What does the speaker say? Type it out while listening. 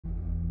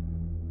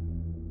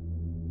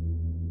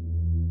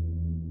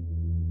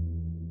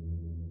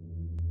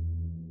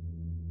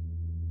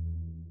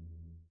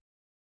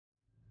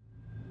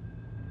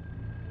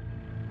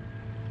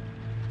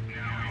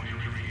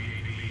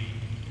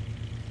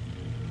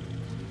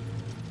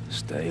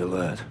Stay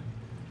alert.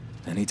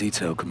 Any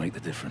detail can make the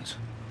difference.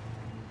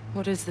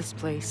 What is this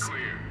place?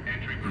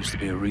 Used to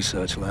be a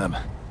research lab.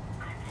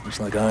 Looks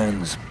like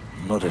Irons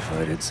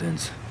modified it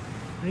since.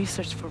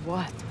 Research for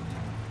what?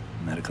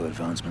 Medical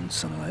advancements,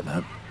 something like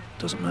that.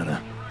 Doesn't matter.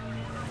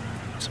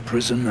 It's a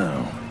prison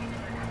now.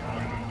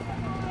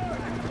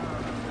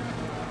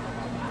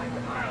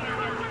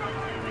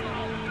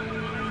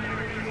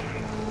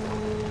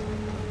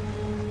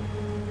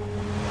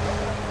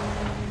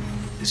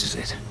 This is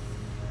it.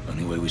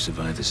 Only way we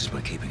survive this is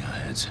by keeping our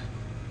heads.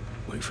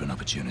 Wait for an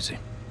opportunity.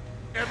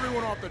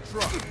 Everyone off the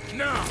truck,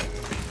 now!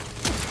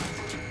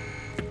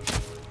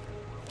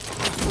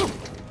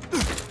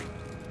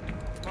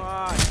 Come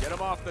on, get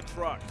him off the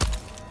truck.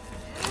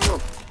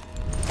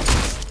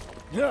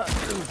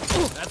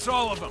 That's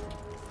all of them.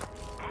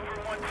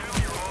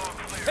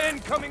 Pen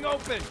coming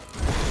open.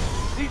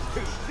 These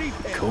two,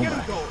 Z-Pen, get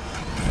him going.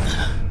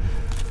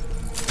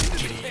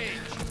 Into the cage.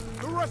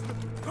 The rest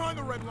of them, behind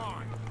the red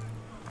line.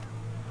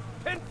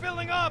 Pen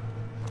filling up.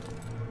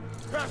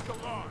 Past the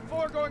line.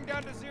 4 going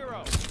down to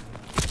 0.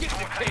 Get in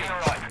the cage.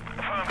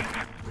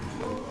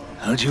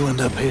 How'd you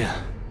end up here?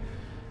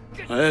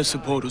 Our air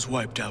support was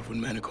wiped out when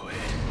Manticore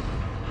hit.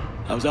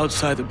 I was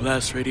outside the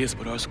blast radius,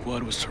 but our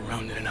squad was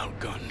surrounded and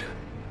outgunned.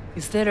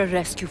 Is there a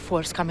rescue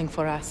force coming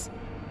for us?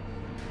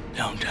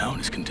 Downtown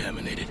is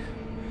contaminated.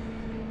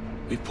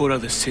 We've pulled out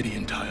of the city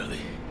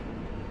entirely.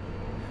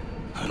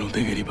 I don't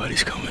think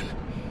anybody's coming.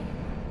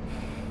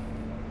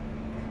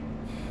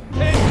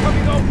 Pen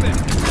coming open!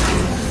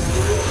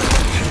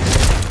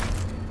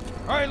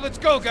 All right, let's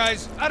go,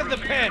 guys. Out of the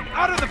pen!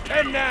 Out of the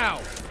pen now!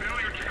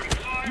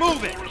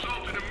 Move it!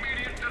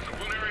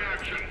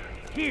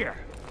 Here!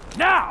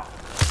 Now!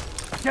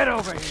 Get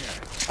over here!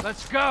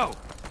 Let's go!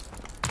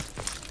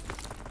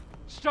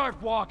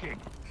 Start walking!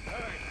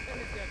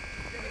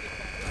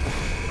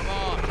 Come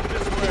on,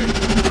 this way!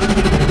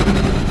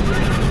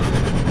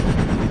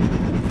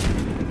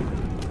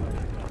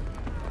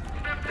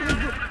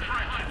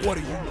 What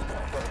are you looking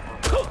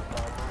for?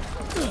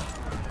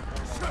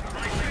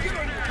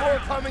 More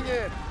coming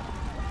in!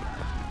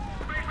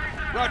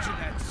 Roger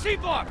that.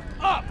 C-block,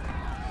 up!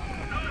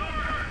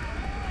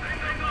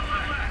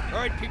 All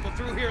right, people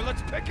through here,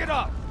 let's pick it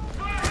up!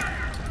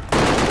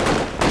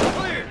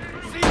 Clear!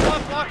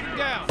 C-block locking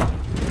down!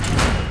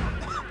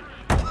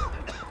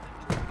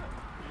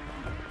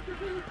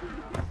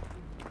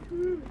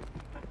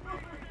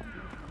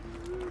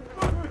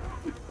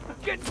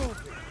 Get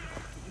moving!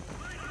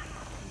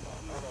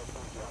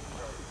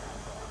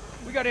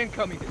 We got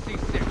incoming to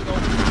C6,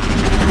 over.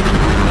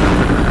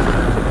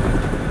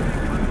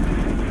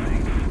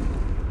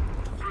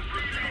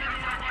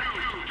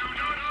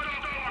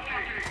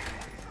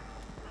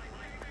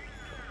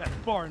 That's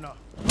far enough.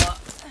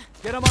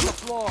 Get him on the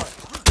floor.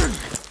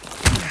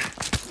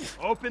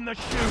 Open the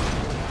chute.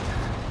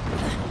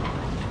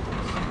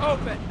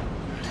 Open.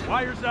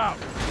 Wires out.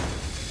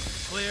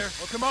 Clear.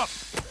 Hook him up.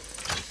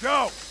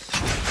 Go.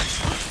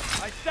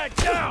 I said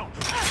down.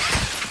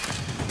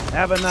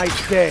 Have a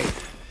nice day.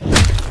 We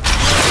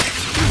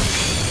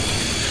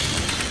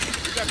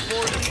got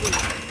 4 to shoot.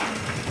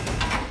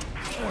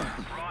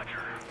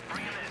 Roger.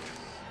 Bring it in.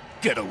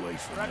 Get away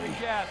from me.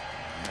 Gas.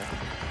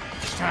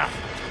 Stop.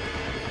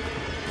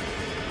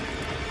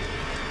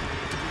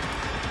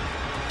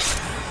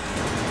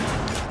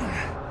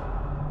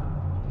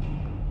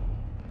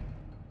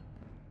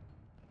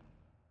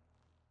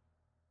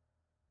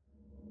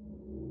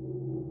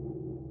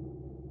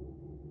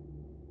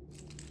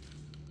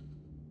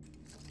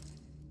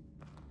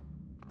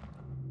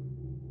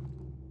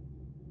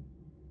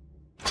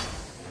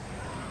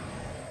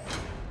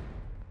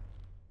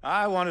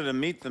 I wanted to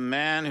meet the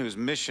man whose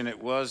mission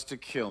it was to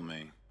kill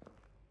me.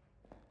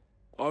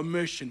 Our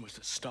mission was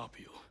to stop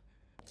you.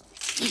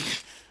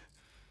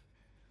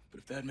 But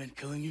if that meant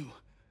killing you,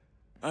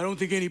 I don't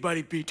think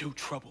anybody'd be too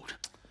troubled.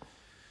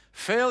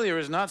 Failure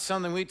is not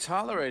something we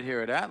tolerate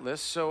here at Atlas,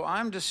 so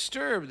I'm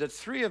disturbed that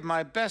 3 of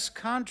my best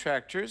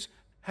contractors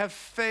have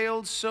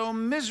failed so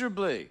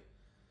miserably.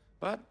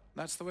 But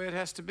that's the way it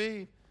has to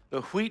be.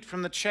 The wheat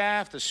from the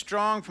chaff, the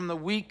strong from the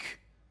weak.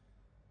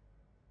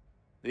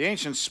 The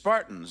ancient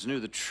Spartans knew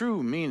the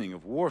true meaning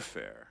of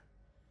warfare.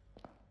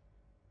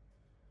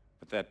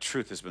 But that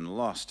truth has been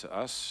lost to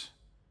us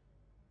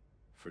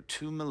for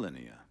 2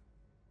 millennia.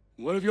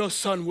 What of your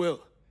son, Will?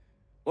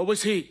 What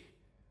was he?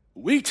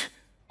 Wheat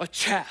or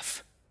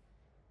chaff?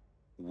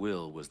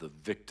 Will was the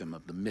victim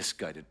of the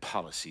misguided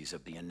policies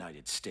of the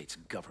United States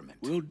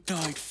government. Will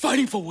died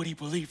fighting for what he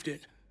believed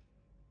in.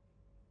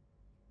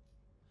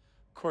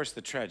 Of course,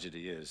 the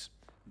tragedy is,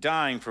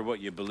 dying for what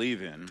you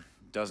believe in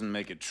doesn't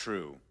make it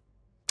true.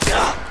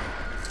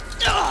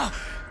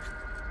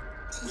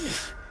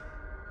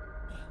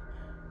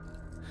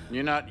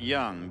 You're not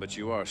young, but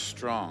you are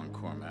strong,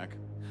 Cormac.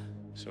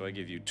 So I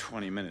give you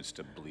 20 minutes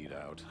to bleed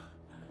out.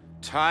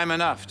 Time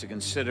enough to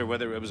consider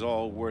whether it was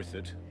all worth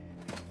it.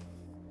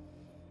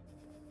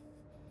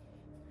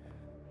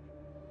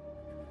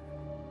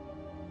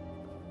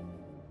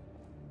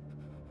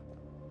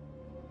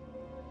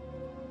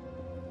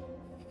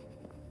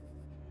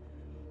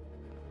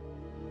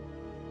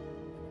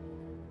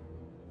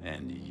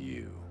 and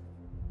you.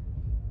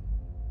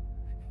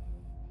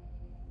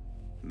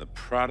 The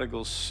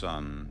prodigal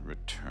son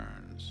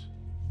returns.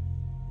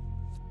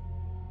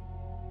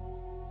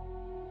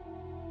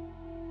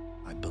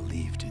 I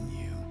believed in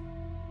you.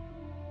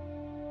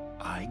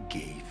 I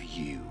gave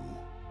you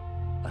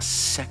a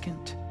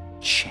second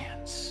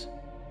chance.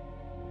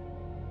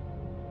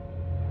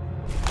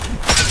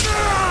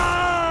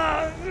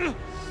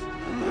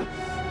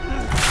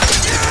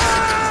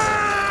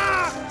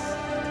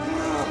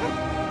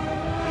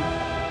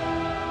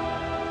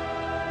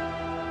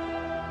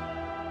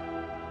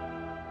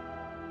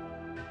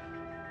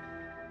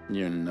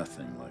 You're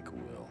nothing like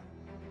Will.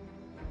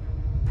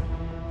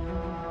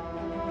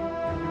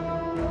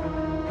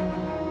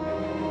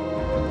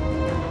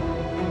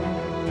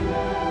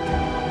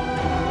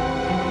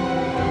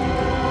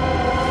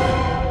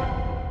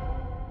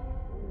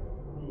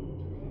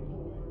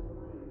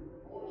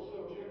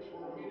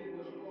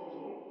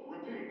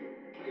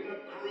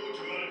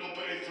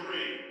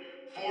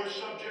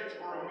 Subjects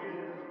for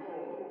immediate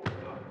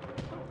disposal.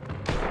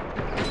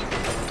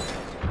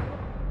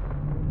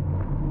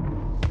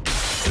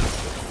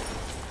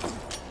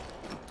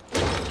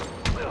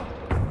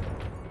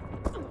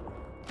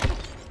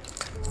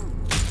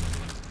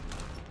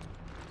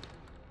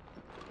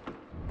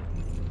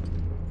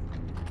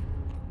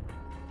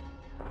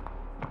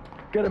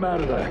 Get him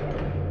out of there.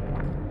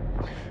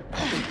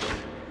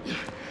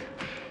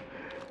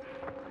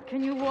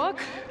 Can you walk?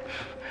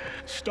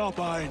 Stop,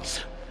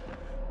 Irons.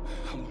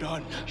 I'm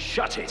done.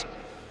 Shut it.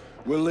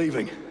 We're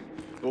leaving.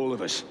 All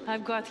of us.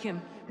 I've got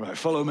him. Right,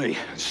 follow me.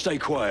 Stay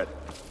quiet.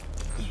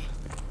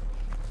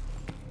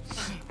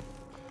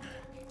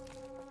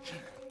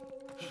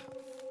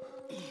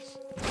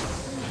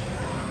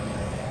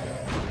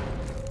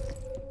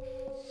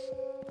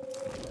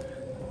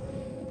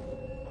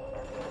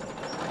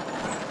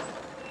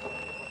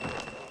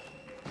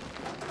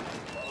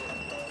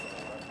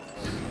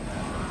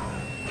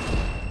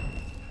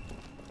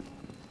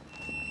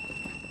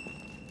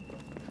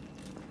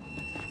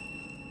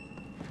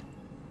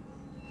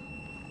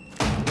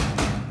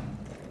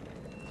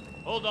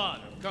 Hold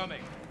on, I'm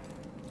coming.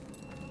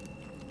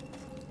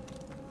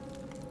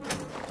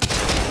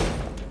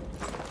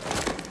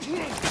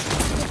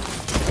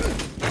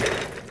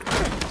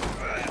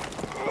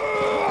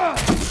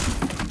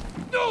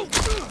 No!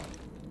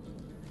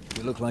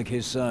 You look like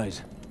his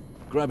size.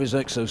 Grab his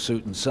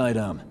exosuit and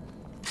sidearm.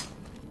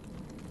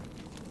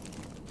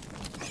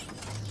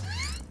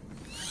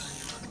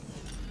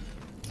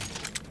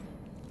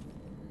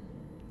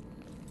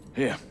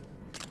 Here.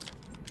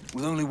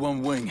 With only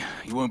one wing,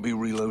 you won't be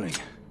reloading.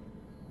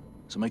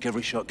 So make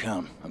every shot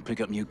count, and pick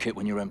up new kit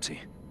when you're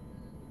empty.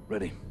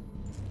 Ready?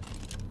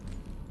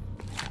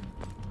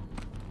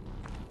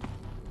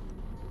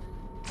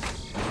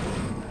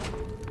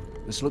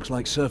 This looks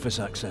like surface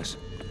access.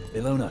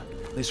 Ilona,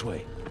 this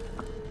way.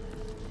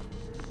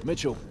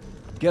 Mitchell,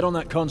 get on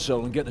that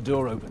console and get the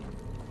door open.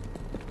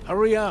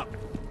 Hurry up!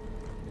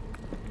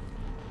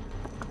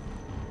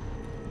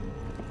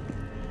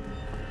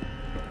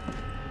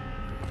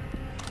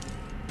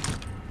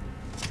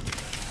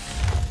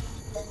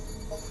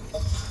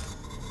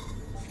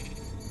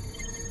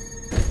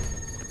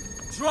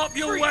 Drop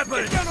your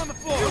weapon! Get down on the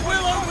floor! You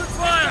will open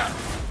fire!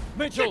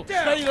 Mitchell,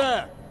 Get down! stay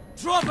there!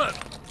 Drop it!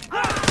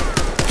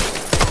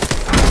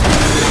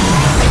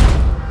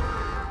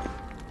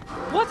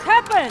 What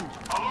happened?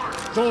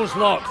 Door's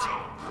locked.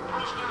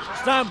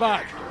 Stand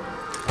back.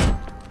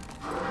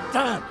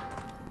 Damn!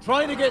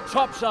 Trying to get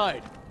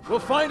topside. We'll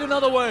find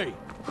another way.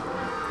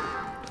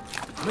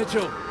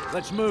 Mitchell,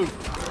 let's move.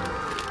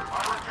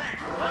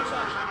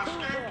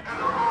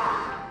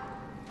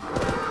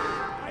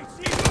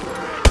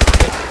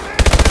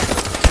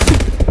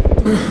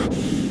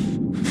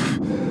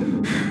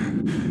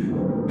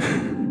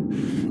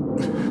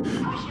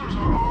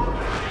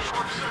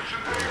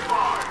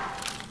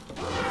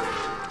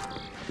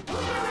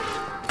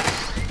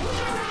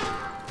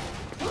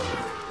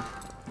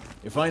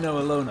 If I know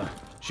Ilona,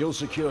 she'll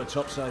secure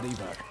topside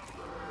evac.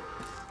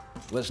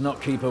 Let's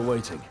not keep her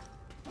waiting.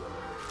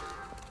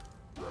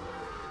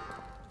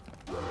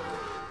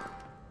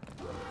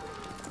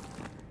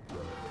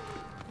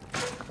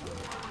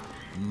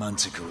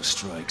 Manticore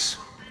strikes.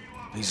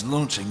 He's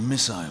launching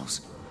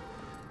missiles.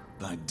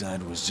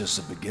 Baghdad was just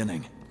the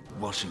beginning.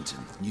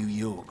 Washington, New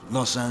York,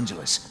 Los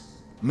Angeles.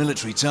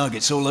 Military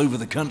targets all over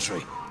the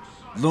country.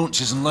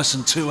 Launches in less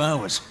than 2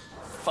 hours.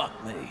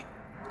 Fuck me.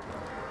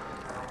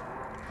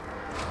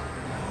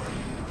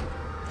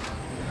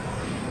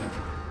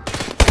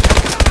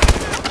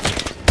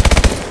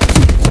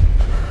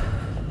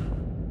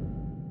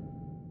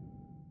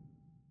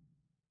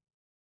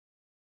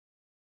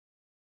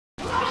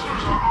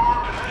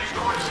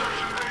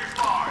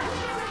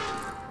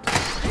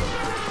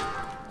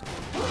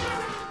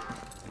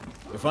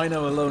 If I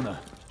know Ilona,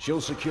 she'll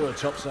secure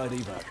topside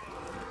evac.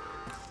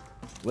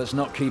 Let's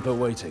not keep her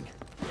waiting.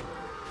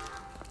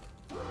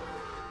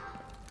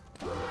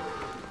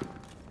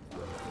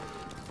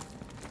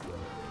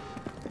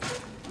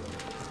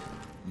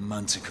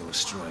 Manticore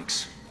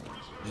strikes.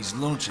 He's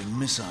launching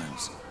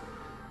missiles.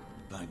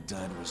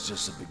 Baghdad was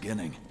just the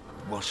beginning.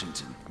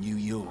 Washington, New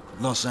York,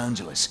 Los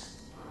Angeles.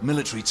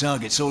 Military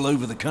targets all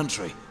over the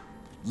country.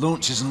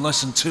 Launches in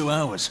less than 2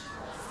 hours.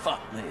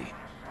 Fuck me.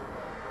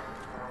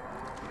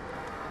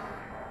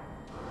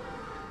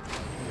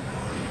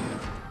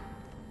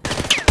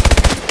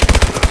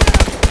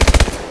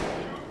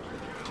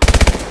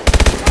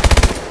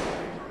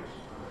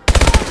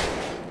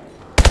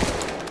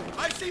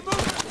 I see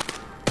movement!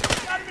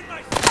 Got him in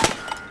my sights!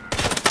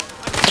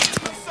 I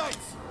see my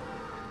sights!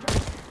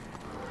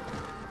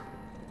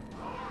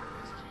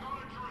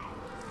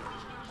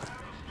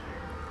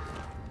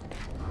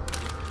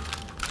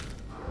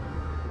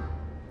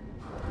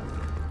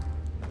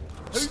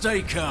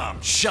 Stay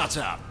calm. Shut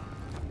up.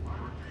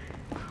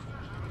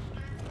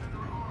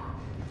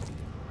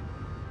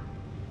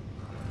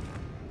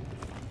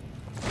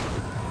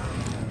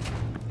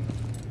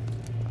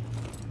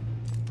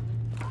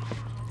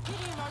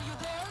 Gideon, are you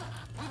there?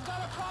 We've got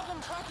a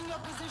problem tracking your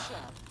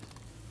position.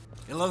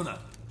 Ilona!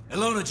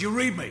 Ilona, do you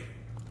read me?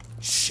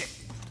 Shit.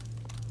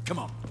 Come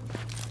on.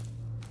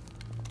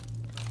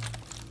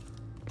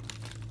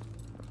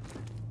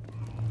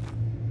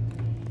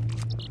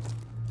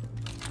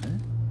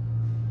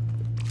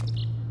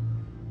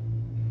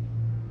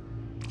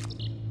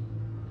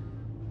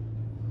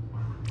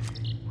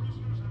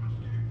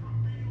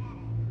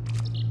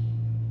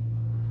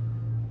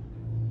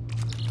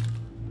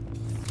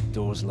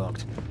 Door's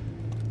locked.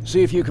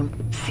 See if you can...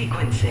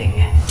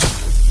 Sequencing.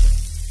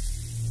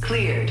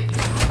 Cleared.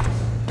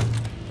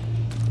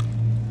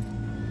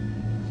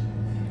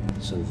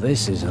 So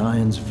this is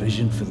Iron's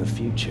vision for the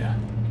future.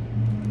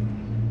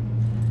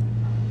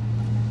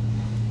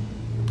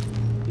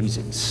 He's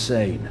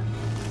insane.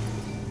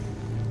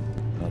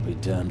 I'll be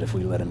damned if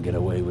we let him get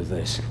away with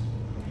this.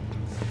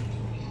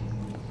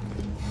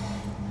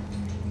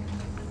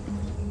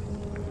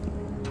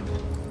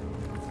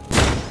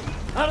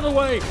 Out of the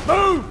way!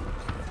 Move!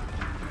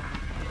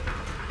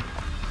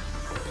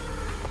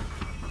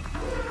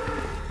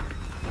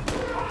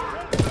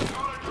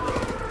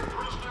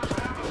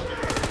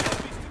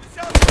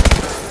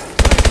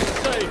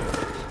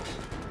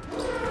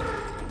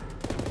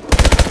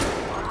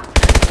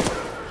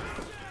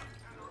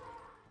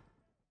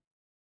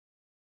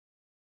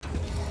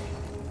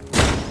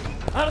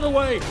 Out of the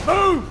way!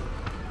 Move!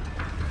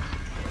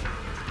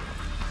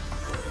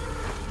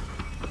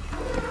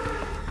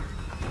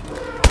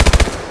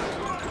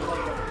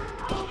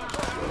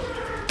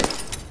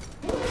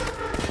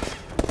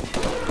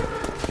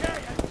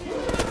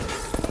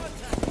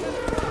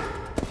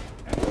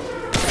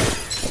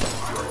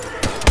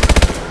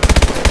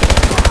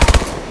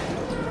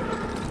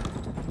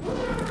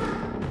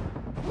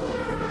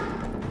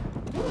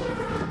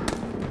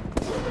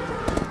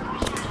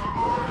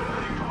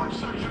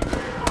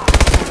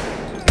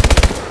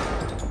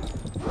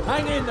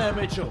 Hang in there,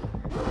 Mitchell.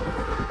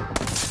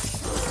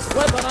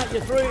 Weapon at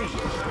your 3.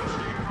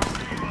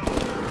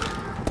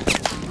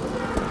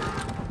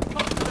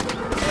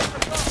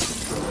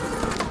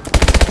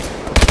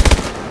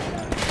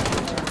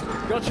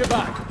 Got your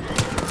back.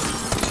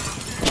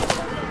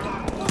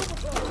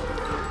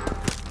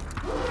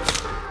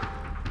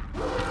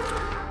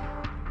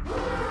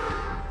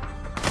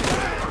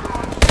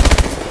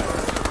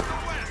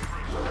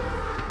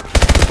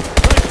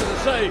 Thanks for the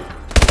save.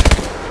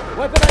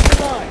 Weapon at your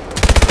 9.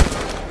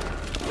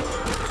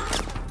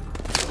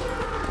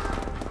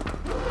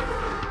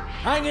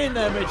 Hang in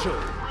there, Mitchell.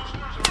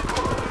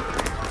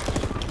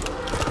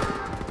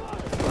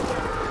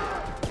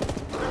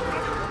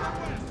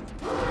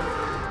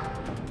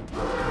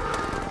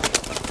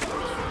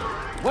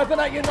 Weapon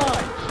at your 9.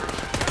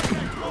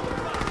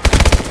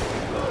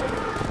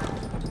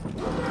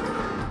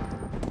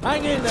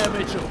 Hang in there,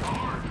 Mitchell.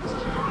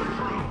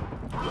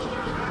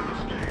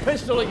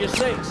 Pistol at your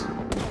 6.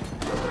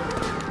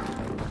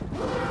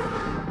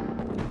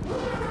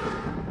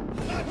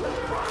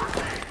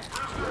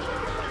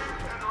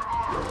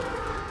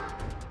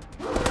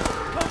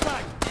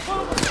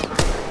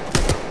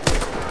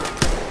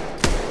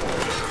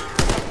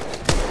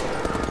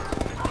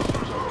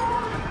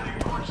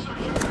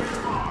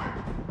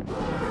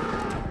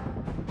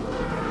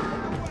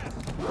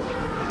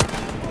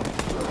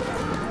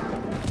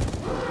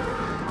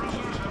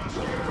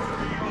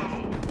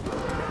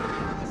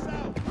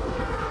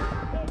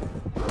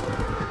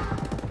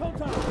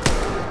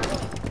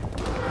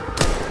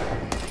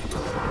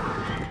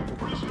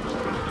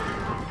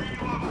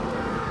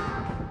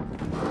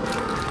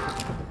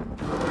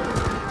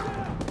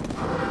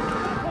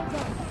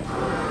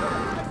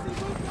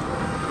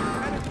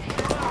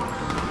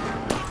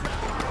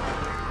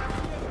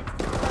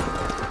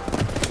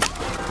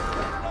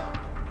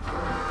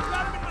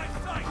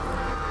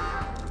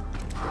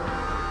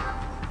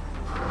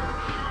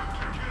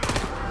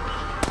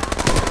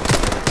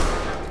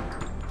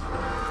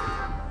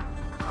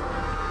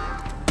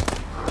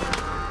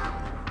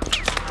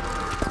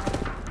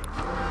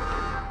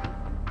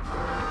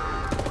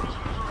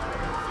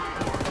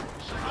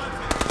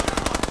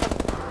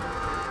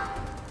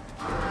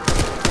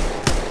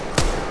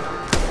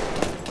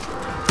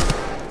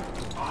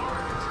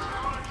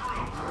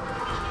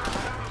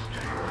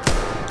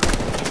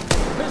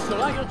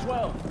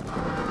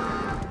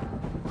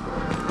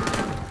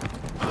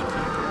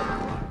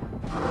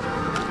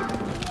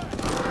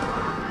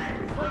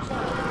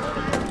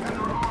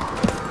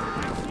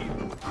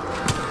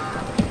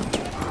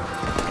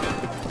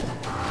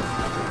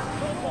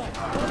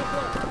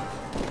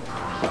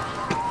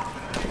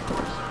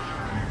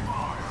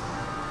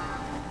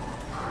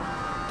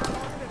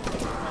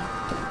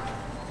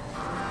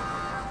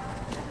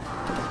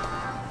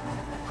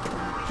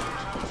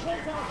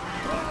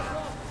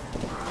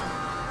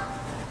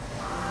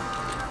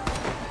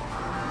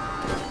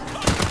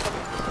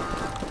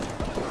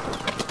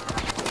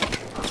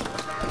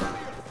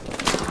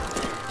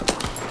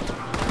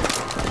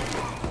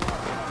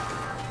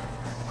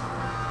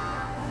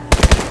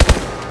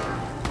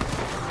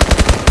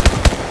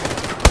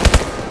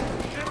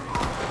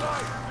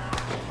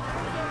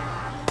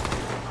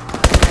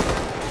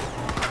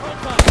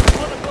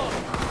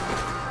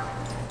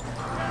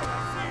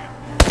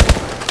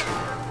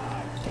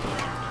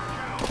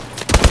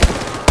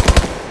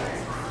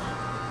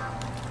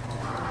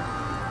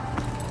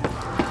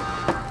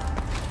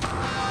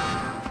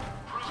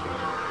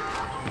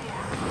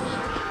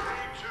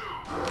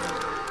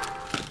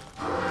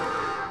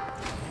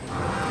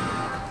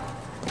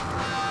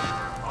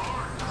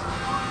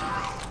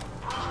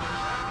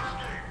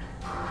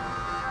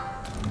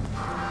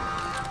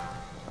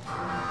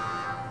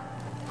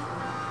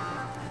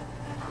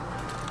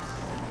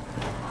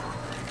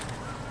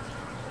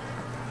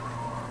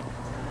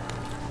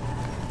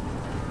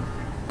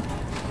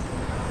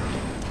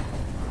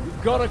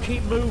 Gotta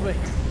keep moving.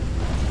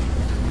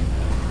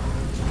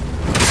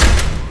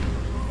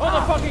 On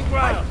the fucking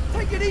ground!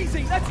 Take it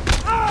easy! Let's...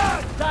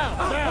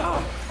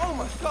 Down! Oh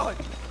my god!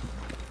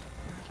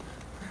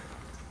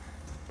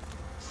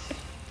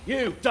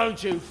 You,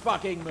 don't you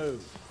fucking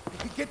move.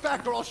 Get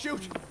back or I'll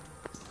shoot!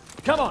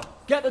 Come on,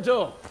 get the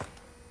door.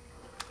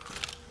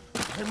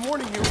 I'm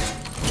warning you.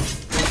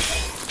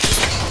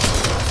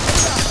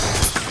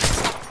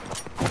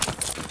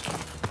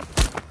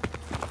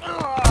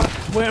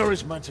 Where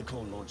is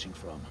Manticore launching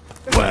from?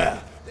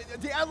 Where?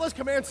 The Atlas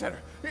Command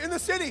Center. In the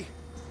city.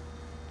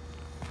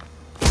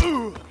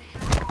 The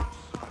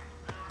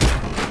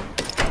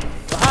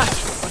hatch!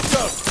 Let's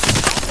go!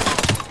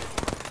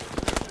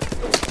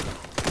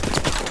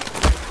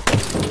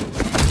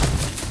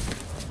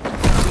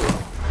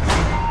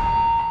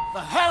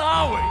 The hell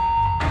are we?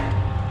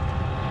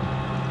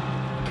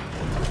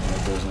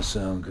 That doesn't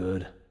sound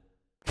good.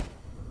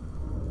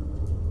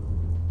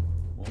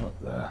 What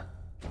the?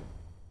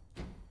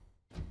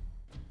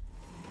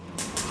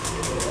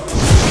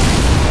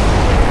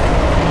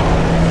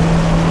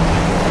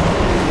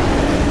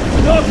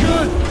 Not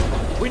good!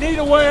 We need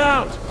a way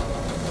out!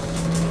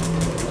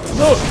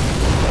 Look!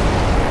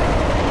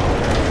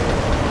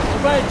 The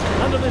vent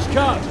under this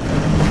cart!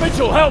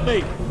 Mitchell, help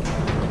me!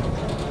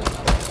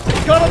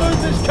 We've gotta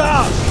move this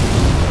cart!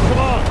 Come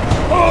on,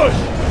 push!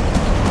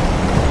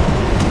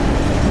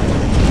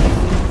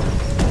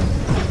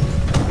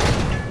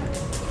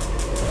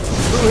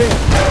 Through here!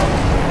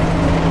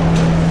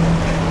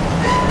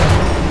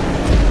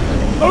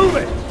 Move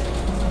it!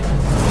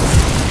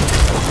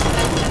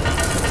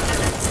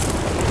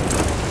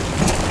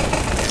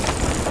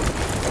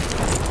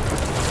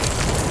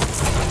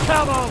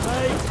 Come on,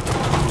 mate!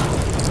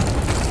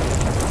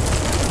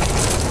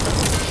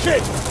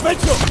 Shit!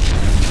 Mitchell!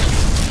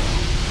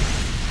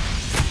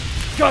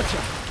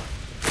 Gotcha!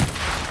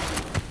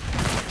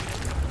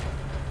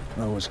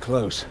 That was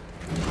close.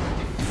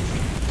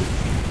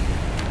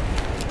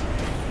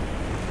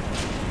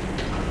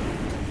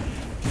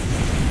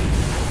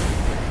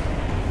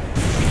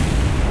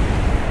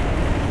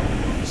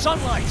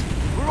 Sunlight!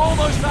 We're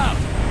almost out!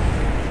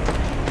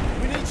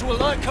 We need to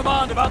alert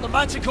command about the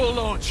Manticore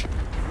launch!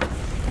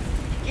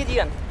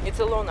 Gideon, it's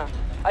Ilona.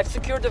 I've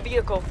secured a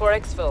vehicle for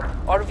exfil.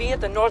 RV at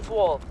the north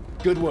wall.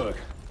 Good work.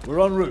 We're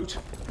en route.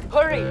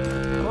 Hurry!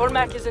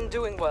 Cormac isn't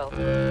doing well.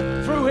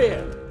 Through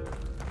here!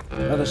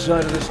 Other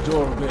side of this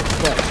door will be a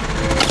spot.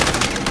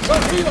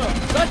 Rakila!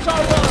 That's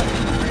our line!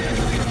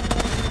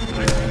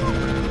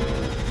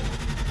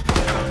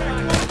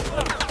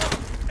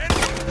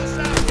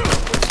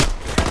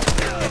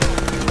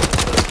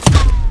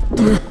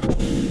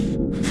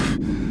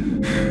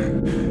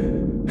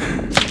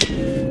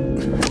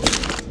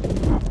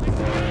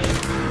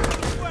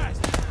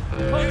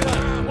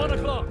 Contact, 1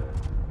 o'clock.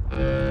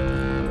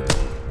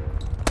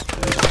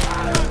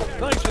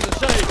 Thanks for the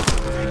save.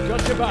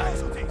 Got your back.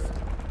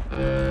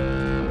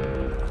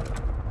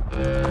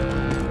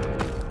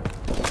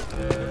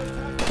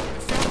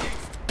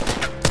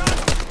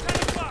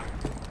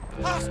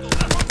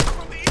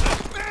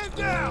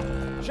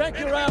 Check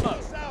your ammo.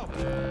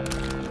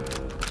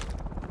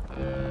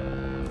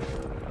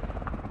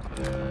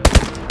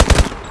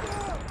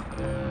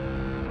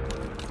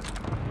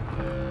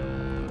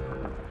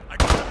 I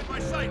got him in my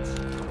sights.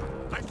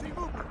 I see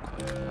movement.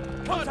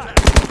 Contact.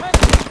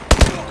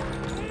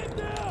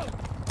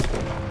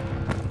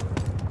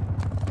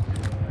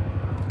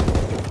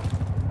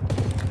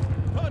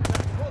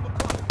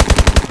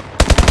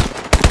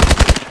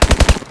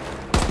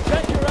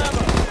 Check your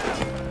ammo.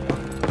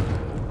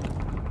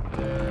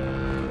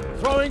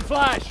 Throwing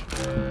flash.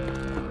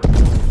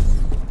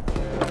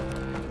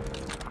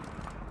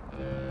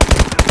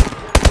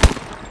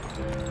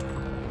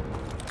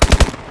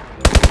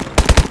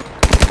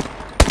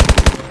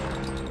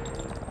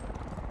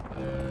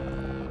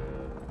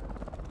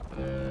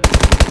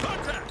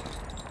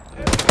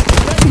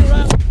 Check your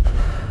ammo.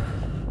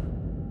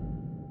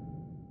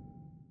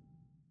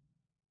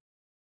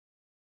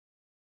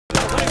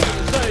 Thanks for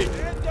the save.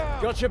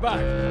 Got your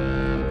back.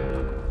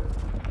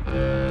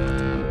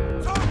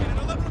 Target at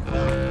 11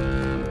 o'clock.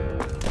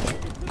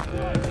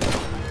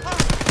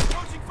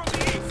 Approaching from the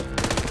east.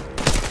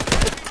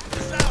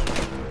 South.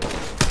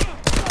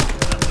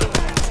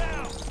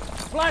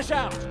 Flash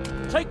out.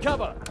 Take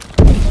cover.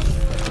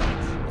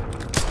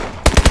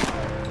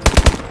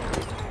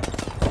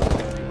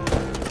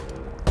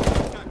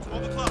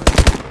 12 o'clock.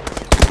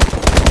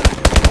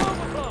 12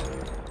 o'clock.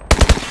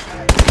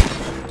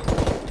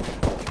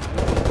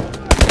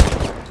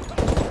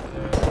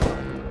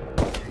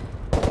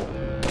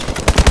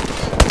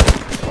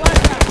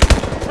 Flash out.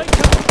 Take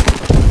cover.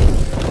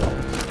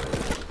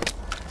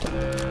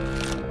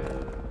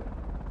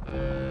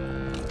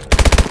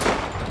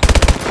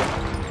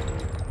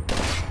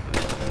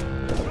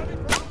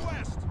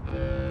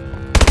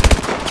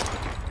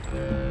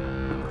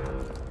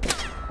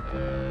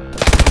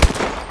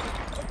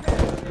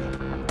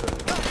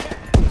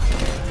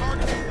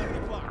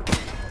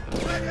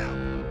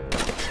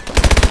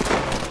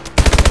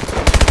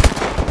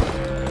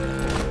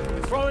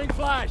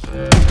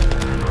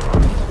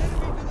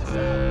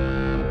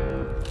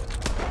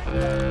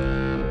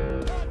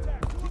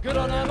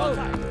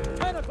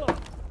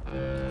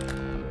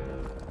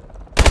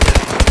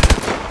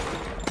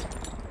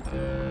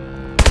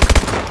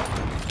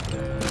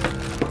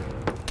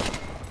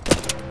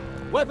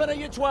 Weapon at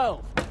your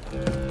 12.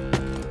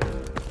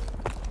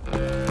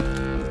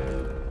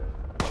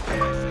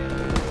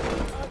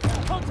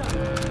 Contact!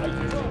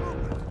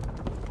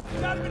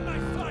 Got him in my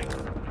sights!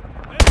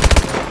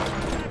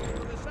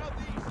 From the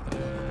southeast!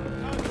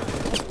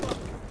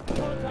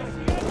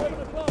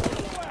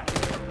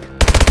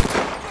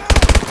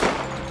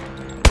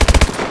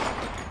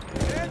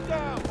 Stand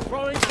down!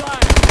 Throwing flag!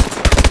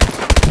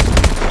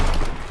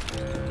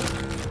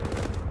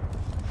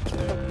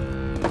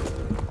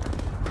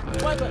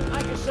 Weapon,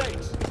 anchor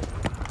 6.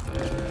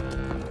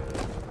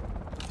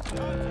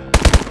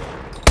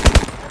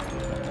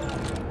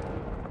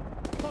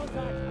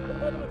 Contact,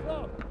 11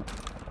 o'clock.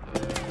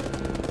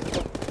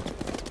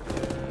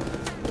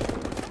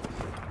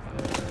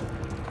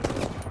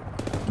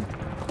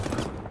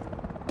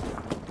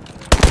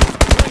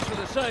 Thanks for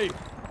the save.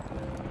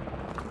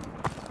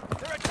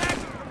 They're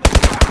attacking from the...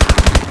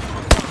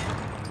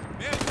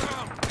 Man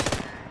down!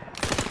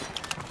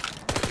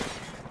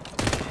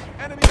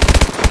 Enemy...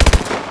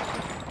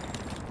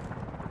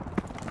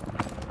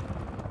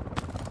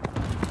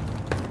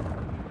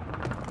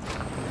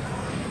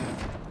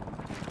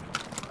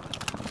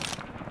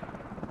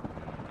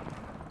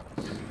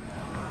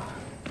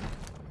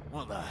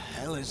 What the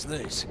hell is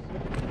this?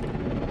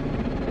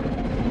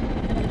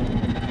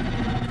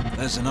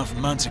 There's enough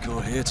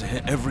Manticore here to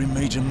hit every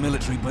major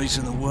military base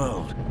in the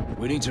world.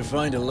 We need to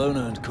find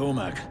Ilona and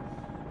Cormac.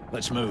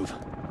 Let's move.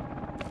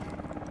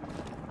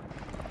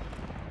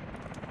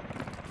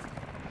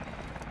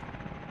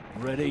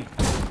 Ready?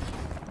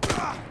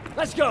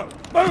 Let's go!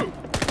 Move!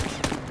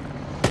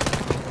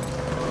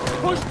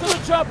 Push to the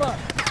chopper!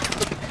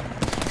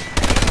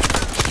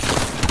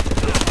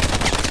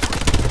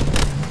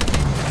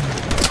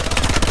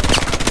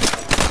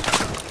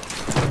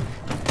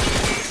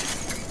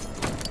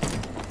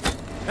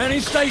 Any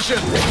station!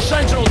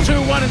 Sentinel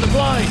 2-1 in the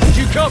blind!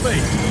 Do you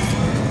copy?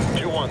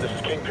 2-1, this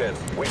is Kingpin.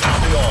 We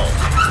found the all.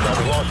 Now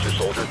we lost you,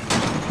 soldier.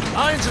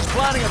 Irons is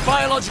planning a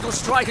biological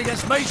strike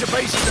against major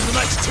bases in the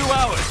next 2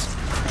 hours.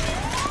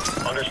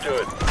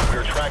 Understood. We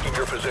are tracking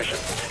your position.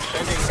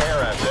 Sending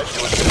air assets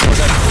to assist with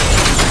that.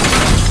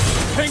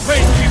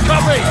 Kingpin, do you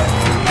copy?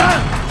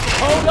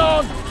 Hold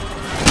on!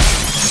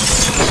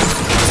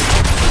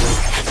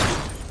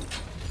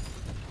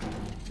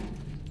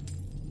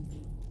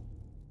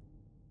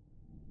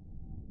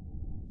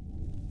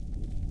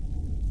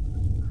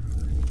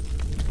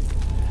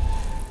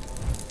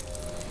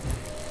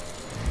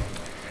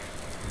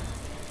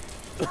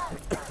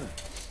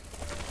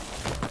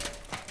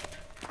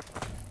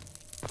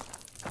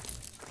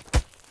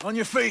 On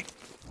your feet!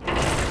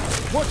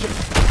 Watch it!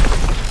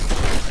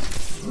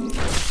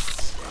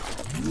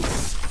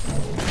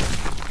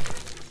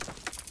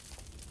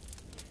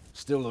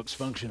 Still looks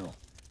functional.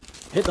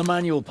 Hit the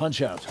manual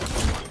punch-out.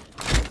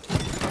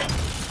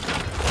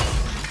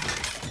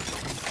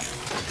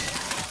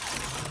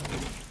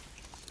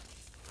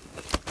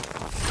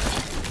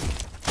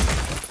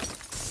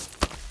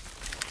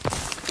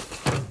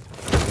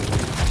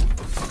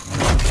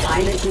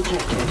 Pilot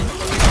detected.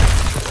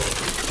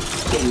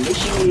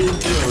 Initiating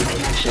neural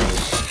connection.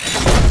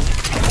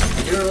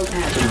 Neural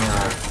patching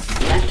error.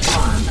 Left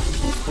arm.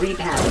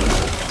 Repadding.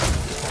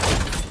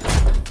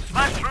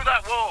 Smash through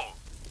that wall!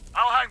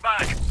 I'll hang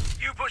back.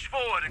 You push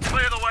forward and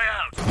clear the way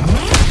out.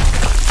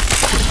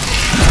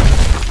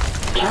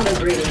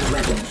 Calibrating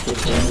weapon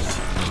systems.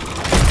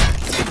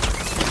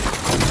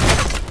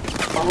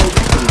 All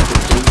weapon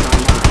systems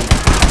online.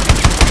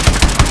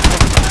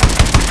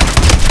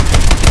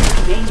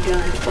 Main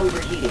gun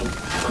overheating.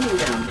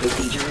 Cooldown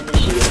procedure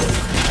initiated.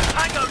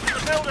 Tango to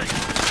the building!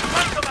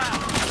 Close them out!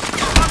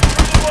 Run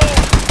through the wall!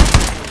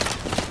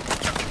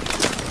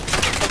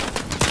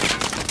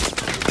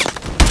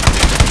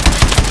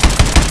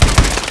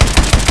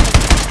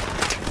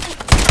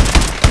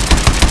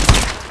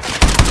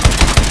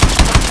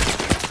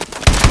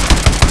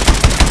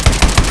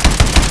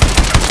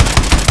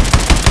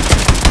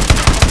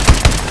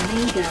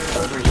 Main gun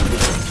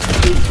overheating.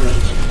 Please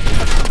wait.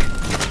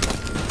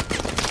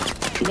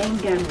 Main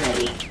gun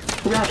ready.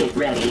 Rocket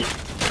ready.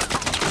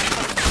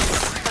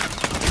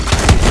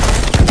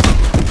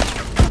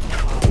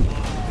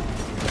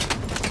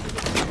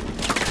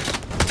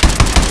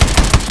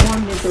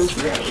 Swarm missiles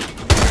ready.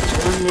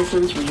 Swarm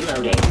missiles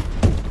reloading.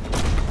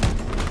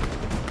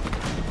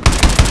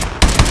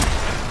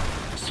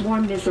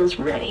 Swarm missiles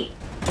ready.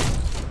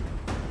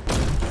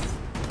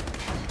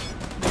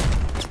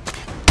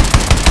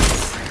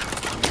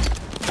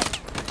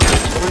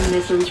 Swarm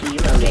missiles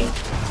reloading.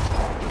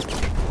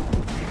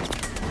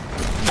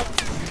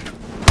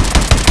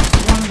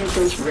 Swarm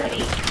missiles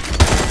ready.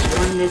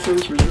 Swarm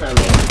missiles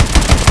reloading.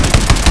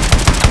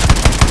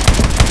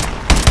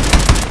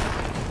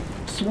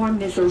 Swarm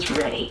missiles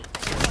ready.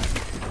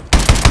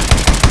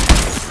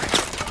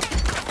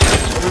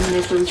 Swarm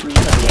missiles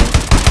reloading.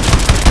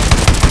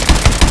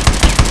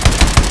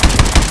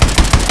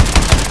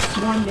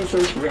 Swarm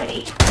missiles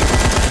ready.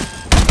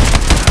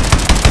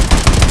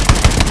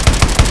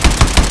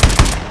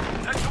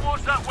 Head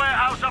towards that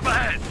warehouse up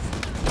ahead.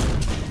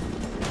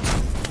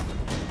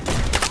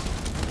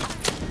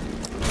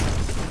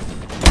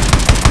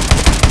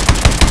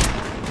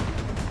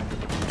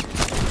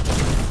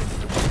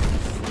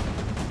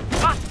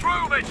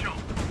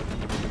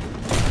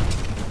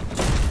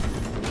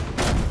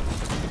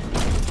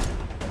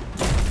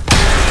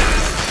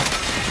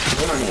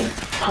 Warning.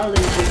 Hull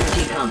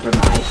integrity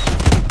compromised.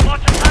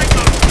 Watch a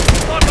tango!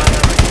 Lock on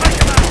them and take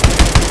him out!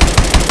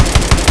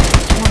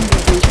 Swarm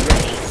missiles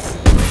ready.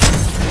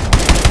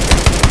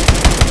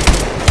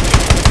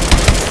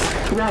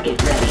 Rocket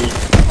ready.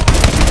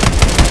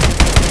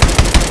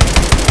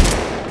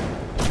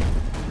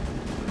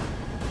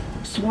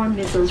 Swarm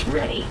missiles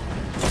ready.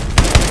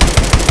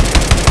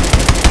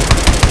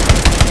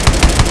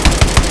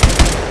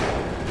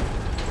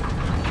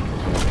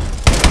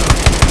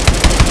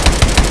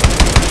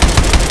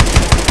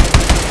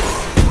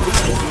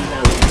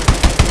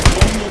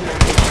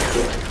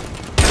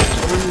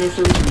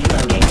 Missiles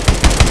reloading.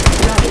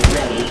 Rocket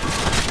ready.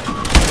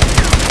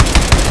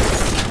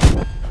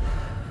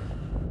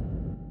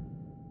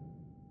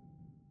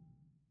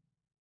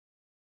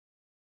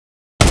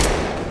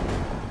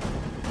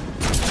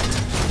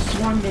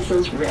 Swarm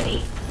missiles ready.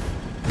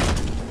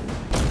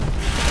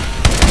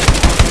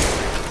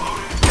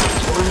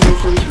 Swarm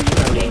missiles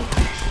reloading.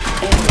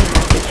 Enemy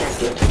not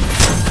detected.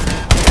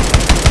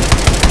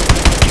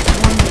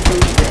 Swarm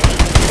missiles ready.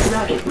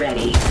 Rocket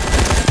ready.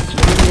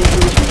 Swarm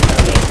missiles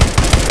reloading.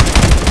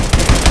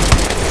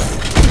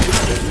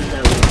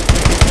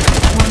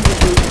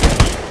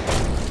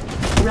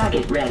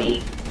 Rocket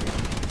ready.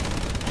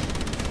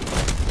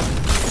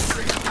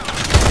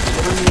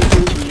 Swarm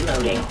missiles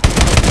reloading.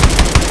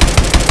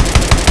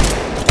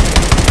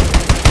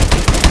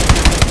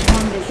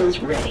 Swarm missiles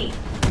ready.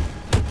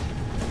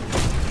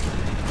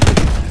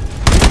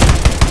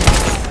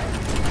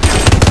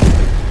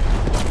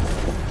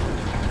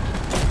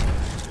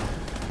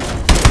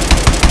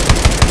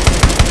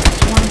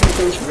 Swarm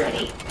missiles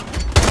ready.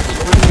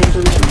 Swarm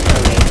missiles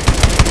reloading.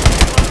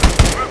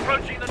 We're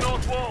approaching the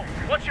north wall.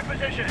 What's your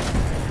position?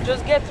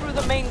 Just get through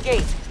the main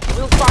gate.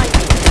 We'll find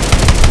you.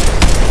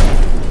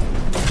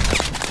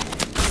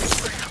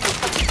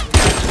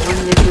 Swarm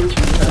missiles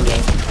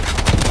reloading.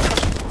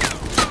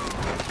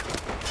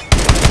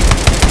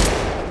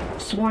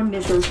 Swarm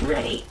missiles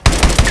ready.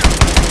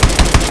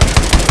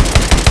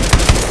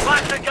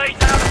 Blast the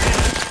gate out of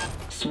here!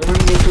 Swarm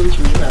missiles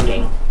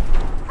reloading.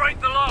 Break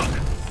the lock!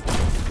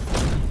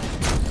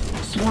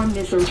 Swarm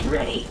missiles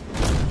ready.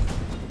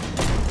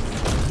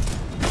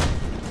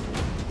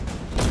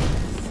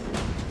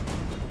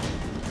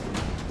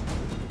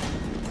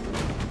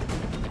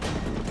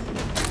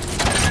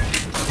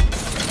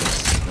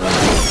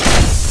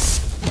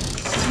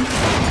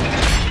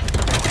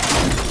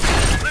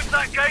 Lift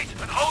that gate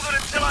and hold it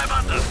until I'm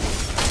under.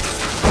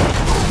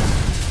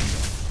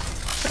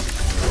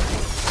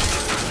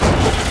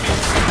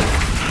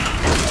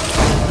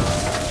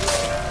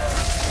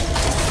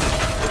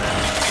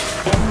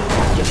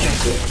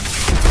 Detected.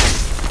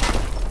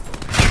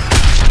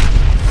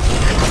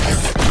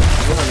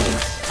 Warning.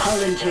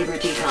 Hull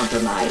integrity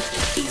compromised.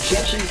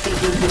 Ejection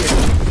sequence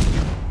initiated.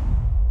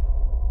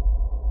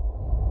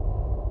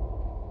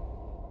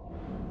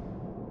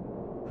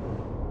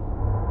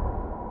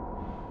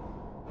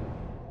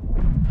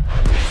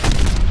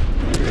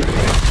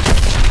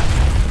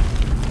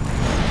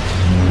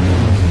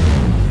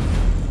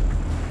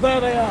 There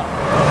they are.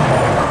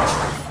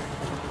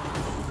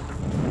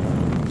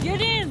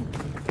 Get in!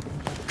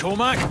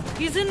 Cormac?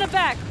 He's in the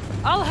back.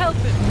 I'll help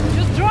him.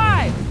 Just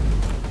drive!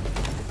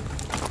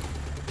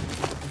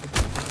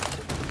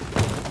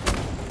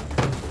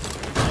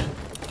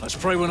 Let's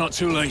pray we're not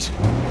too late.